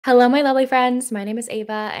Hello, my lovely friends. My name is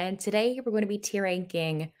Ava, and today we're going to be tier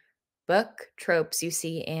ranking book tropes you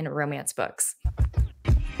see in romance books.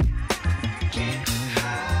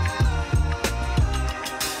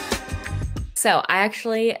 So, I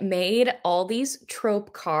actually made all these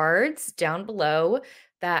trope cards down below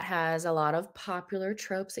that has a lot of popular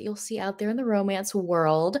tropes that you'll see out there in the romance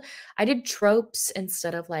world. I did tropes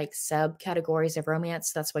instead of like subcategories of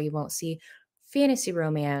romance. That's why you won't see fantasy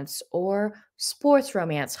romance or sports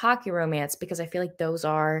romance, hockey romance, because I feel like those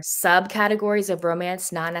are subcategories of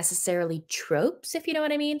romance, not necessarily tropes, if you know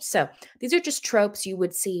what I mean. So these are just tropes you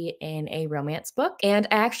would see in a romance book. And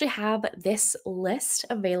I actually have this list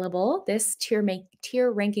available, this tier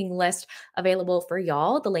ranking list available for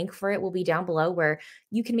y'all. The link for it will be down below where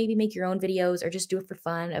you can maybe make your own videos or just do it for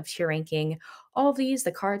fun of tier ranking all of these.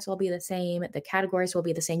 The cards will be the same, the categories will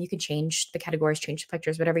be the same. You can change the categories, change the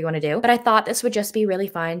pictures, whatever you want to do. But I thought this would just be really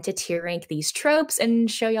fun to tier rank these tropes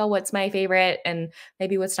and show y'all what's my favorite and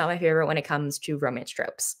maybe what's not my favorite when it comes to romance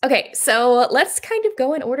tropes. Okay, so let's kind of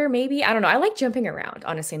go in order. Maybe, I don't know. I like jumping around,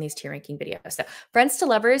 honestly, in these tier ranking videos. So Friends to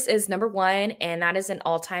Lovers is number one, and that is an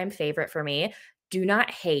all-time favorite for me. Do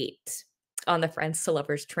not hate on the Friends to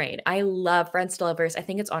Lovers train. I love Friends to Lovers. I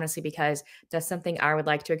think it's honestly because that's something I would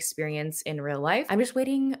like to experience in real life. I'm just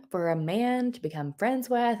waiting for a man to become friends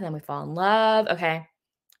with, and then we fall in love. Okay.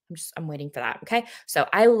 I'm waiting for that. Okay. So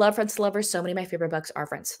I love Friends to Lovers. So many of my favorite books are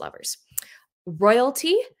Friends to Lovers.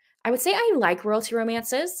 Royalty. I would say I like royalty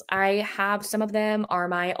romances. I have some of them are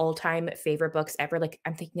my all-time favorite books ever. Like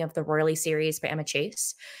I'm thinking of the Royally series by Emma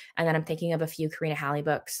Chase, and then I'm thinking of a few Karina Halley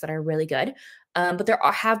books that are really good. But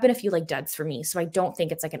have been a few like duds for me, so I don't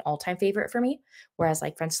think it's like an all-time favorite for me. Whereas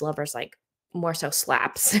like Friends to Lovers like more so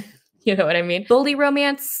slaps. You know what I mean? Bully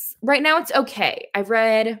romance. Right now it's okay. I've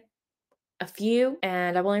read a few,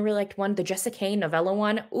 and I've only really liked one, the Jessica Kane novella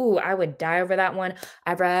one. Ooh, I would die over that one.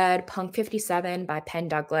 I've read Punk 57 by Penn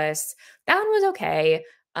Douglas. That one was okay.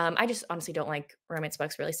 I just honestly don't like romance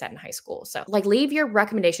books really set in high school. So, like, leave your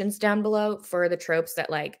recommendations down below for the tropes that,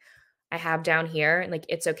 like, I have down here. And, like,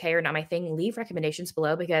 it's okay or not my thing. Leave recommendations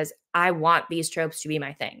below because I want these tropes to be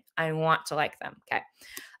my thing. I want to like them. Okay.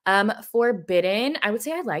 Forbidden, I would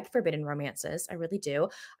say I like forbidden romances. I really do.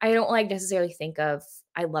 I don't like necessarily think of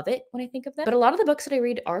I love it when I think of them. But a lot of the books that I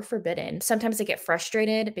read are forbidden. Sometimes I get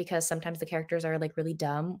frustrated because sometimes the characters are like really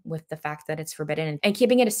dumb with the fact that it's forbidden and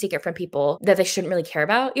keeping it a secret from people that they shouldn't really care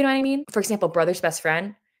about. You know what I mean? For example, brother's best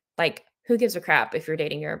friend. Like, who gives a crap if you're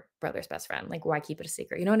dating your brother's best friend? Like, why keep it a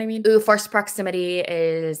secret? You know what I mean? Ooh, forced proximity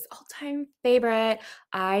is all-time favorite.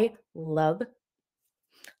 I love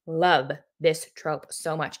this trope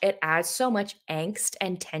so much. It adds so much angst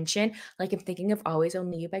and tension. Like I'm thinking of Always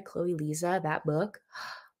Only You by Chloe Lisa, that book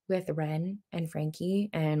with Ren and Frankie,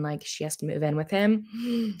 and like she has to move in with him.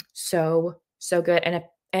 So good.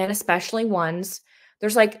 And especially ones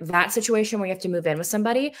there's like that situation where you have to move in with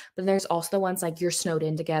somebody, but there's also the ones like you're snowed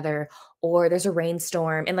in together, or there's a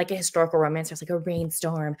rainstorm. And like a historical romance, there's like a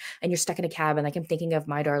rainstorm and you're stuck in a cabin. Like I'm thinking of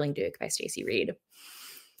My Darling Duke by Stacey Reid.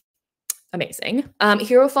 Amazing.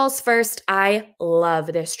 Hero falls first. I love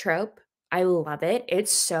this trope. I love it. It's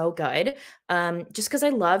so good. Just because I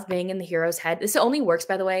love being in the hero's head. This only works,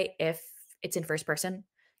 by the way, if it's in first person.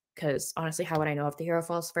 Because honestly, how would I know if the hero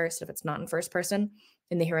falls first if it's not in first person,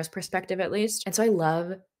 in the hero's perspective at least? And so I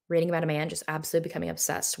love reading about a man just absolutely becoming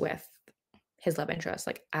obsessed with his love interest,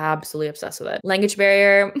 like absolutely obsessed with it. Language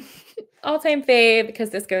barrier, all-time fave, because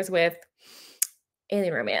this goes with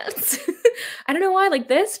alien romance. I don't know why, like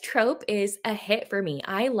this trope is a hit for me.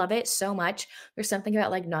 I love it so much. There's something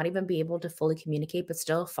about like not even be able to fully communicate but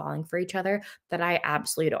still falling for each other that I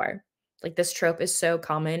absolutely adore. Like this trope is so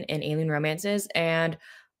common in alien romances and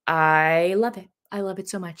I love it. I love it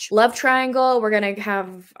so much. Love triangle, we're going to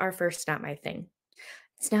have our first not my thing.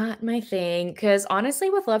 It's not my thing because honestly,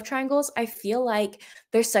 with love triangles, I feel like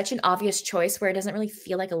there's such an obvious choice where it doesn't really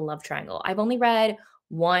feel like a love triangle. I've only read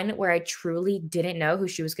one where I truly didn't know who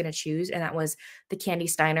she was going to choose, and that was the Candy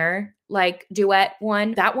Steiner like duet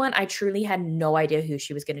one. That one, I truly had no idea who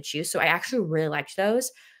she was going to choose. So I actually really liked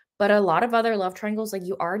those. But a lot of other love triangles, like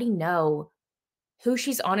you already know who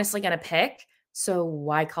she's honestly going to pick. So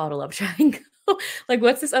why call it a love triangle? Like,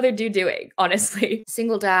 what's this other dude doing? Honestly,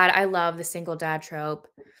 single dad. I love the single dad trope.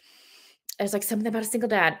 There's like something about a single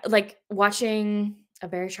dad, like watching a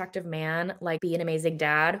very attractive man, like be an amazing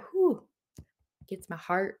dad. Whew, gets my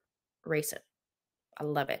heart racing. I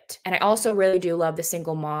love it. And I also really do love the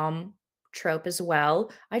single mom trope as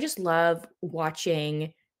well. I just love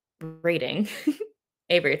watching reading.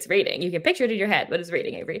 Avery, it's reading. You can picture it in your head. What is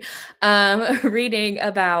reading, Avery? Reading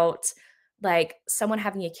about like someone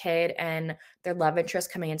having a kid and their love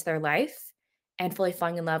interest coming into their life and fully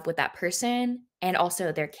falling in love with that person and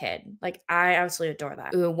also their kid. Like, I absolutely adore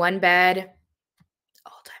that. Ooh, One Bed,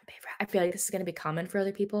 all-time favorite. I feel like this is gonna be common for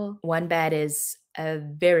other people. One Bed is a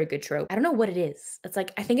very good trope. I don't know what it is. It's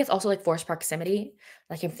like, I think it's also like forced proximity.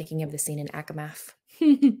 Like, I'm thinking of the scene in Akamath.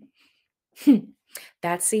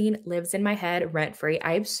 That scene lives in my head rent free.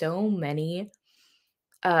 I have so many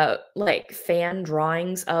like fan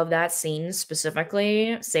drawings of that scene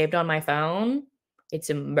specifically saved on my phone. It's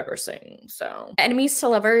embarrassing. So, enemies to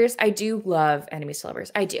lovers, I do love enemies to lovers.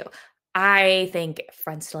 I do. I think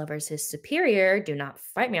friends to lovers is superior. Do not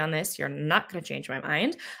fight me on this. You're not going to change my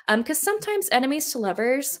mind. Because sometimes enemies to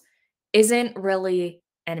lovers isn't really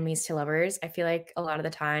enemies to lovers. I feel like a lot of the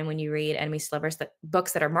time when you read enemies to lovers, that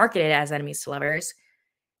books that are marketed as enemies to lovers,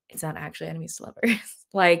 it's not actually enemies to lovers.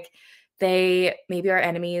 Like, they maybe are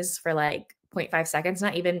enemies for like 0.5 seconds,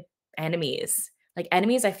 not even enemies. Like,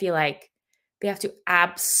 enemies, I feel like they have to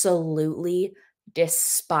absolutely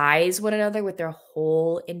despise one another with their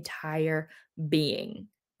whole entire being.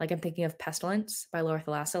 Like, I'm thinking of Pestilence by Laura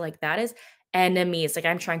Thalassa. Like, that is enemies. Like,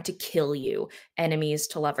 I'm trying to kill you, enemies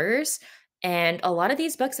to lovers. And a lot of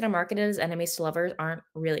these books that are marketed as enemies to lovers aren't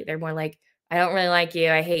really. They're more like, I don't really like you.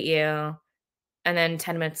 I hate you. And then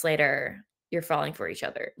 10 minutes later, you're falling for each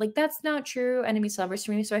other. Like, that's not true enemies to lovers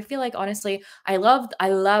for me. So I feel like, honestly, I love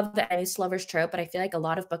the enemies to lovers trope, but I feel like a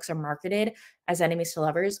lot of books are marketed as enemies to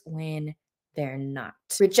lovers when they're not.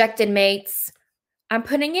 Rejected mates. I'm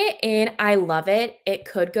putting it in I love it. It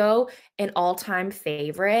could go an all-time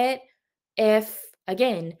favorite if,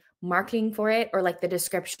 again, marketing for it or like the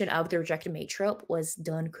description of the rejected mate trope was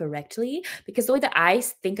done correctly. Because the way that I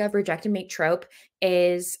think of rejected mate trope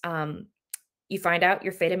is you find out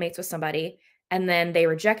you're fated mates with somebody and then they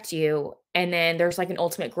reject you. And then there's like an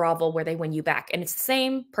ultimate grovel where they win you back. And it's the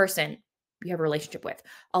same person you have a relationship with.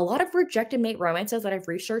 A lot of rejected mate romances that I've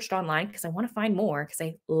researched online because I want to find more because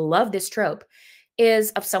I love this trope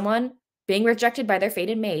is of someone being rejected by their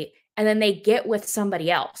fated mate and then they get with somebody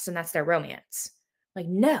else and that's their romance. Like,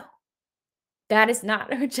 no, that is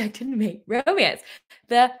not a rejected mate romance.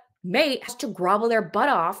 The mate has to grovel their butt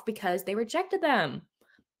off because they rejected them.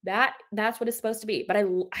 That's what it's supposed to be. But I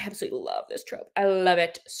absolutely love this trope. I love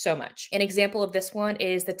it so much. An example of this one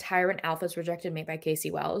is The Tyrant Alpha's Rejected Mate by Casey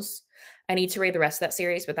Wells. I need to read the rest of that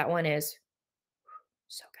series, but that one is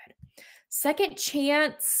so good. Second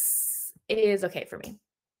Chance is okay for me.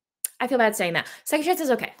 I feel bad saying that. Second Chance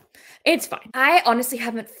is okay. It's fine. I honestly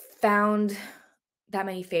haven't found that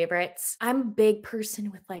many favorites. I'm a big person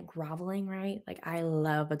with like groveling, right? Like, I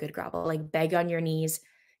love a good grovel, like beg on your knees,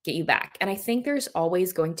 get you back. And I think there's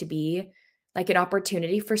always going to be like an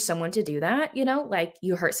opportunity for someone to do that, like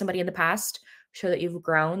you hurt somebody in the past, show that you've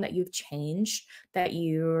grown, that you've changed, that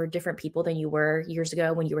you're different people than you were years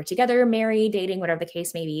ago when you were together, married, dating, whatever the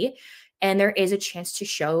case may be. And there is a chance to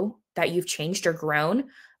show that you've changed or grown,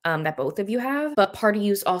 that both of you have. But part of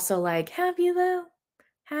you is also like, have you though?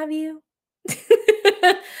 Have you?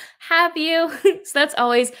 Have you? So that's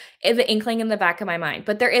always the inkling in the back of my mind.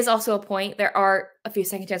 But there is also a point. There are a few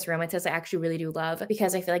second chance romances I actually really do love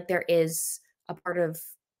because I feel like there is a part of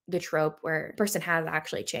the trope where a person has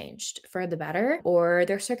actually changed for the better, or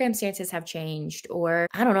their circumstances have changed, or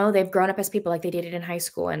I don't know, they've grown up as people like they dated in high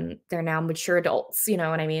school and they're now mature adults. You know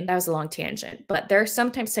what I mean? That was a long tangent. But there are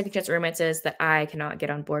sometimes second chance romances that I cannot get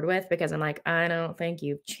on board with because I'm like, I don't think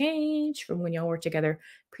you've changed from when y'all were together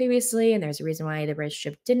previously. And there's a reason why the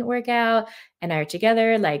relationship didn't work out. And now you're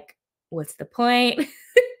together. Like, what's the point?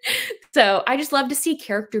 So I just love to see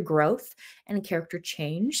character growth and character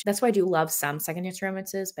change. That's why I do love some second chance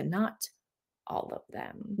romances, but not all of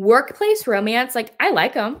them. Workplace romance, like, I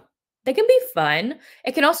like them. They can be fun.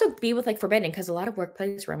 It can also be with like forbidden because a lot of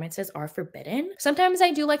workplace romances are forbidden. Sometimes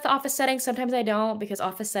I do like the office setting. Sometimes I don't because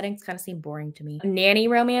office settings kind of seem boring to me. Nanny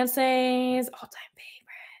romances, all-time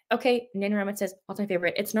favorite. Okay, nanny romances, all-time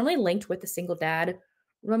favorite. It's normally linked with the single dad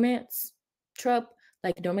romance trope.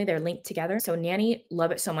 Like, normally they're linked together. So nanny, love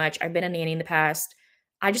it so much. I've been a nanny in the past.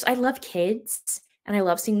 I love kids and I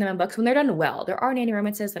love seeing them in books when they're done well. There are nanny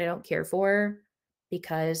romances that I don't care for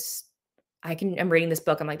because I'm reading this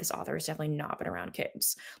book. I'm like, this author has definitely not been around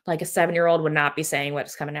kids. Like, a 7-year-old would not be saying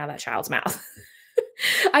what's coming out of that child's mouth.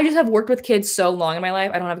 I just have worked with kids so long in my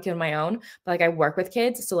life. I don't have a kid of my own, but like I work with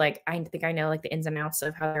kids. So like, I think I know like the ins and outs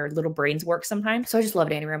of how their little brains work sometimes. So I just love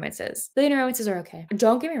nanny romances. Billionaire romances are okay.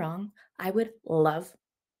 Don't get me wrong. I would love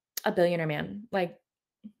a billionaire man. Like,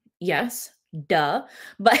 yes, duh.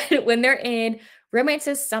 But when they're in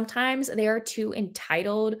romances, sometimes they are too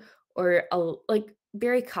entitled or like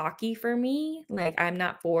very cocky for me. Like, I'm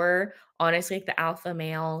not for honestly, like, the alpha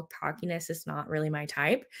male cockiness is not really my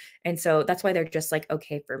type, and so that's why they're just, like,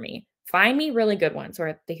 okay for me. Find me really good ones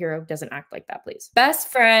where the hero doesn't act like that, please.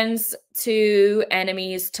 Best friends to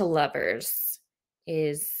enemies to lovers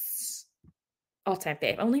is all-time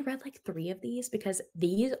fave. I only read, like, 3 of these because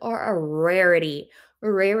these are a rarity,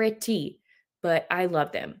 but I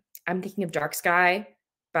love them. I'm thinking of Dark Sky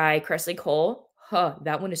by Cressley Cole. Huh,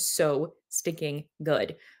 that one is so stinking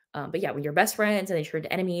good. But yeah, when you're best friends and they turn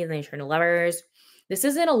to enemies and they turn to lovers. This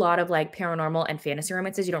isn't a lot of, like, paranormal and fantasy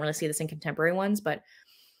romances. You don't really see this in contemporary ones, but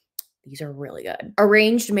these are really good.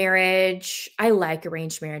 Arranged marriage. I like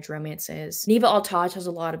arranged marriage romances. Neva Altaj has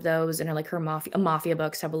a lot of those, and I like her mafia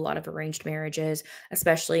books have a lot of arranged marriages,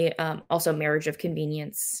 especially also Marriage of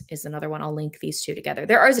Convenience is another one. I'll link these two together.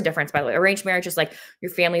 There is a difference, by the way. Arranged marriage is like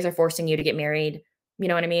your families are forcing you to get married. You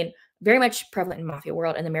know what I mean? Very much prevalent in mafia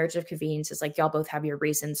world. And the Marriage of Convenience is like y'all both have your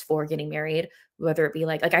reasons for getting married, whether it be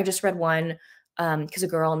like I just read one because a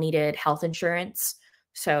girl needed health insurance.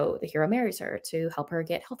 So the hero marries her to help her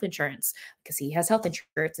get health insurance because he has health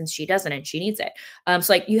insurance and she doesn't and she needs it.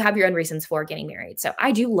 So like you have your own reasons for getting married. So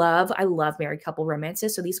I love married couple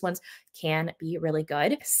romances. So these ones can be really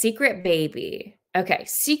good. Secret Baby. Okay,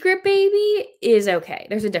 Secret Baby is okay.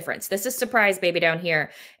 There's a difference. This is Surprise Baby down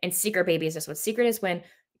here, and Secret Baby is just what secret is when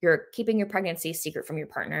you're keeping your pregnancy secret from your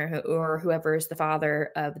partner or whoever is the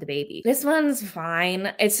father of the baby. This one's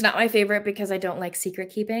fine. It's not my favorite because I don't like secret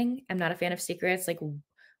keeping. I'm not a fan of secrets. Like,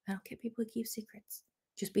 I don't get people who keep secrets.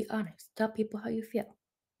 Just be honest. Tell people how you feel.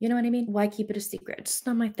 You know what I mean? Why keep it a secret? It's just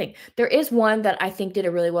not my thing. There is one that I think did it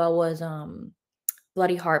really well was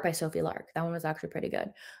Bloody Heart by Sophie Lark. That one was actually pretty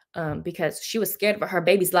good because she was scared of her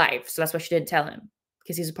baby's life. So that's why she didn't tell him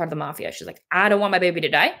because he's a part of the mafia. She's like, I don't want my baby to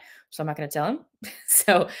die. So I'm not going to tell him.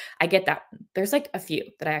 So I get that. There's like a few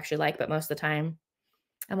that I actually like, but most of the time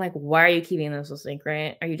I'm like, why are you keeping this a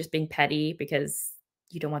secret? Are you just being petty because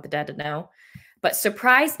you don't want the dad to know? But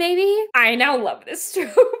Surprise Baby, I now love this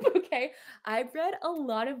trope, okay? I've read a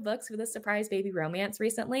lot of books with a Surprise Baby romance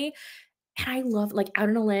recently, and I love, like, Out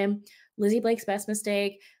on a Limb, Lizzie Blake's Best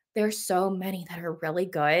Mistake. There's so many that are really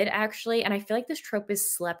good, actually, and I feel like this trope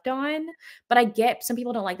is slept on, but I get some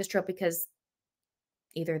people don't like this trope because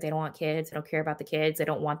either they don't want kids, they don't care about the kids, they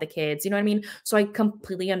don't want the kids, you know what I mean? So I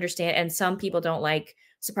completely understand, and some people don't like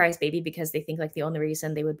Surprise Baby because they think, like, the only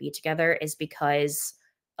reason they would be together is because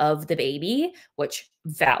of the baby, which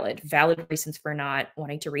valid reasons for not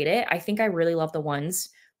wanting to read it. I think I really love the ones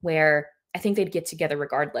where I think they'd get together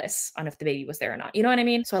regardless on if the baby was there or not. You know what I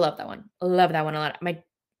mean? So I love that one. I love that one a lot.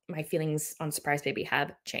 My feelings on Surprise Baby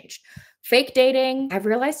have changed. Fake dating, I've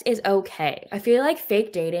realized is okay. I feel like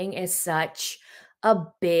fake dating is such a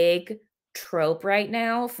big trope right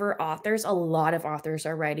now for authors. A lot of authors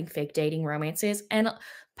are writing fake dating romances, and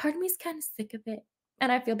part of me is kind of sick of it.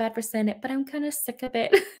 And I feel bad for saying it, but I'm kind of sick of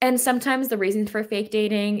it. And sometimes the reason for fake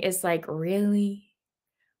dating is like, really?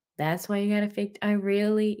 That's why you got to fake? I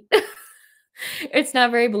really? It's not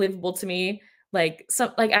very believable to me. Like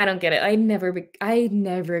I don't get it. I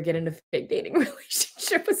never get into fake dating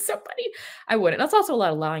relationship with somebody. I wouldn't. That's also a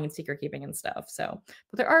lot of lying and secret keeping and stuff. So,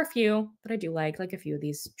 but there are a few that I do like a few of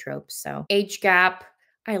these tropes. So age gap.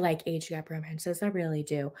 I like age gap romances. I really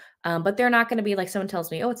do. But they're not going to be like someone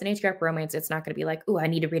tells me, oh, it's an age gap romance. It's not going to be like, oh, I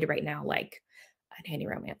need to read it right now. Like a handy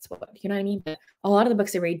romance would. You know what I mean? But a lot of the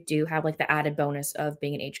books I read do have like the added bonus of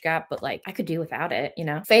being an age gap, but like I could do without it, you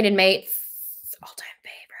know? Fated Mates, all-time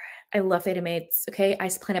favorite. I love Fated Mates. Okay.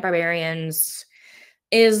 Ice Planet Barbarians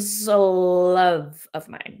is a love of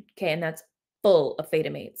mine. Okay. And that's full of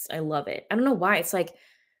Fated Mates. I love it. I don't know why. It's like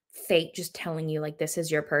fate just telling you like this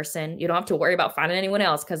is your person. You don't have to worry about finding anyone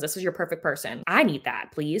else because this is your perfect person. I need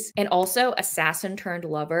that, please. And also Assassin Turned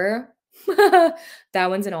Lover. That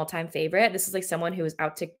one's an all-time favorite. This is like someone who is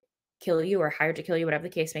out to kill you or hired to kill you, whatever the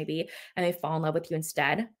case may be, and they fall in love with you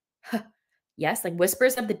instead. Yes, like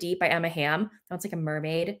Whispers of the Deep by Emma Hamm. That one's like a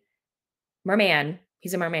merman.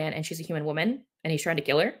 He's a merman and she's a human woman and he's trying to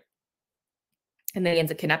kill her. And then he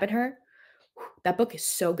ends up kidnapping her. That book is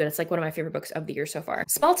so good. It's like one of my favorite books of the year so far.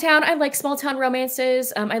 Small town. I like small town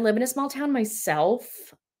romances. I live in a small town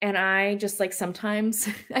myself. And I just like sometimes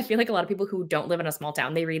I feel like a lot of people who don't live in a small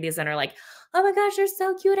town, they read these and are like, oh my gosh, they're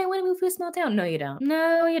so cute. I want to move to a small town. No, you don't.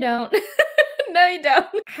 No, you don't. No, you don't.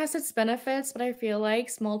 It has its benefits, but I feel like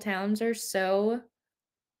small towns are so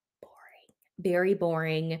boring. Very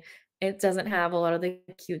boring. It doesn't have a lot of the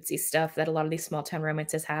cutesy stuff that a lot of these small town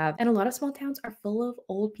romances have. And a lot of small towns are full of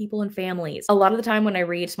old people and families. A lot of the time when I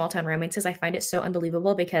read small town romances, I find it so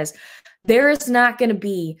unbelievable because there's not going to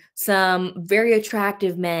be some very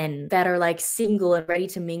attractive men that are like single and ready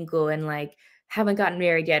to mingle and like haven't gotten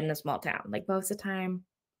married yet in a small town. Like most of the time,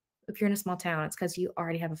 if you're in a small town, it's because you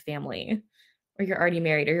already have a family or you're already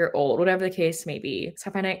married or you're old, whatever the case may be. So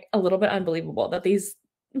I find it a little bit unbelievable that these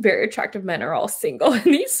very attractive men are all single in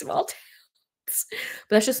these small towns.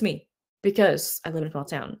 But that's just me because I live in a small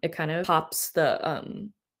town. It kind of pops the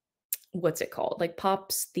what's it called? Like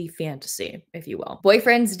pops the fantasy, if you will.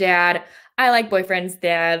 Boyfriend's dad. I like boyfriend's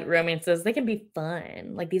dad romances. They can be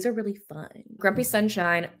fun. Like these are really fun. Grumpy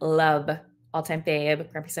Sunshine, love. All-time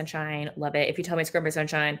fave. Grumpy Sunshine, love it. If you tell me it's Grumpy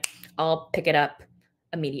Sunshine, I'll pick it up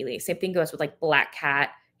immediately. Same thing goes with like Black Cat,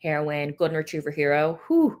 Heroine, Golden Retriever Hero.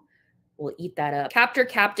 Whew, we'll eat that up. Captor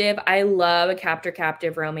Captive. I love a Captor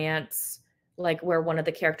Captive romance. Like where one of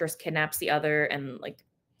the characters kidnaps the other and like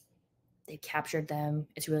they captured them.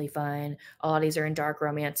 It's really fun. All these are in dark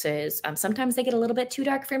romances. Sometimes they get a little bit too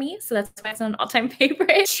dark for me, so that's why it's not an all-time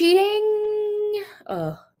favorite. Cheating.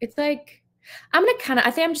 It's like I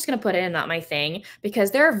think I'm just gonna put it in not my thing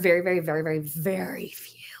because there are very, very, very, very, very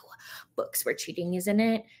few books where cheating is in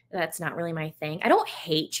it. That's not really my thing. I don't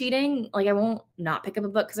hate cheating. Like I won't not pick up a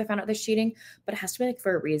book because I found out there's cheating, but it has to be like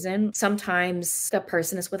for a reason. Sometimes the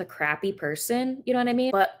person is with a crappy person, you know what I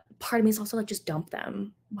mean? But part of me is also like, just dump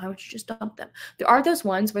them. Why would you just dump them? There are those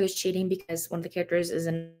ones where there's cheating because one of the characters is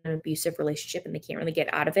in an abusive relationship and they can't really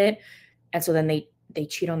get out of it. And so then they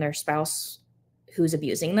cheat on their spouse who's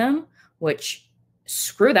abusing them, which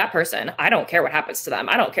screw that person. I don't care what happens to them.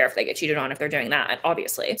 I don't care if they get cheated on if they're doing that,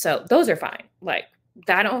 obviously. So those are fine. Like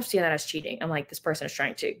I don't see that as cheating. I'm like, this person is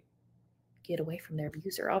trying to get away from their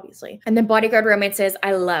abuser, obviously. And then bodyguard romances.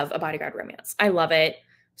 I love a bodyguard romance. I love it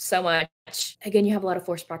so much. Again, you have a lot of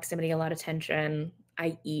forced proximity, a lot of tension.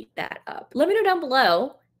 I eat that up. Let me know down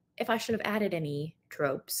below if I should have added any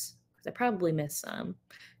tropes because I probably missed some.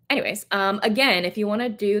 Anyways, again, if you want to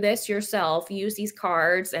do this yourself, use these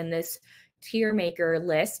cards and this tier maker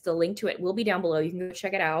list. The link to it will be down below. You can go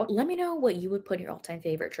check it out. Let me know what you would put in your all-time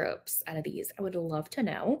favorite tropes out of these. I would love to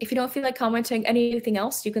know. If you don't feel like commenting anything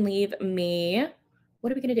else, you can leave me.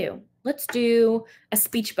 What are we going to do? Let's do a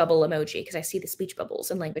speech bubble emoji because I see the speech bubbles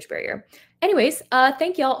and language barrier. Anyways,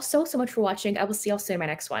 thank y'all so much for watching. I will see y'all soon in my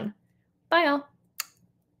next one. Bye, y'all.